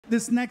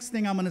This next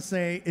thing I'm going to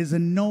say is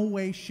in no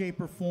way, shape,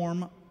 or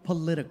form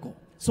political.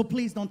 So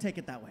please don't take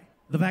it that way.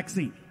 The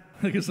vaccine.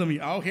 Look at some of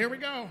you. Oh, here we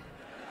go.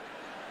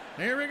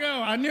 Here we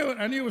go. I knew it.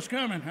 I knew it was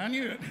coming. I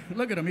knew it.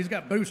 Look at him. He's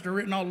got booster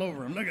written all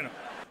over him. Look at him.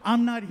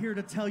 I'm not here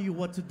to tell you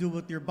what to do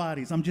with your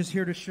bodies. I'm just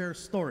here to share a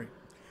story.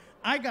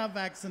 I got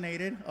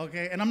vaccinated,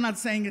 okay, and I'm not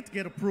saying it to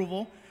get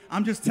approval.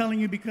 I'm just telling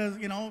you because,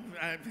 you know,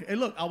 hey,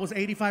 look, I was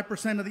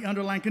 85% of the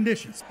underlying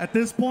conditions. At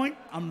this point,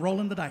 I'm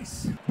rolling the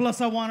dice. Plus,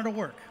 I wanted to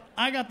work.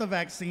 I got the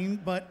vaccine,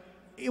 but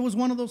it was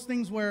one of those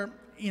things where,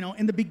 you know,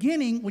 in the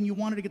beginning, when you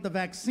wanted to get the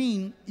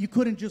vaccine, you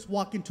couldn't just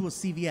walk into a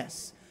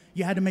CVS.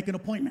 You had to make an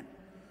appointment,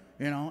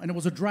 you know, and it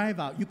was a drive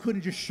out. You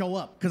couldn't just show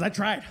up, because I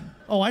tried.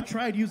 Oh, I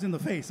tried using the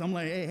face. I'm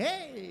like,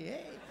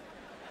 hey.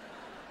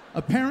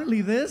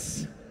 Apparently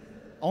this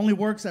only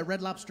works at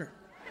Red Lobster.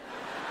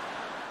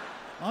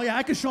 Oh, yeah,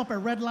 I could show up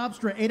at Red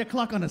Lobster at 8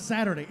 o'clock on a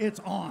Saturday. It's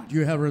on. Do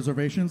you have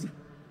reservations?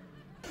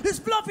 It's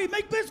Fluffy,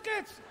 make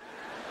biscuits.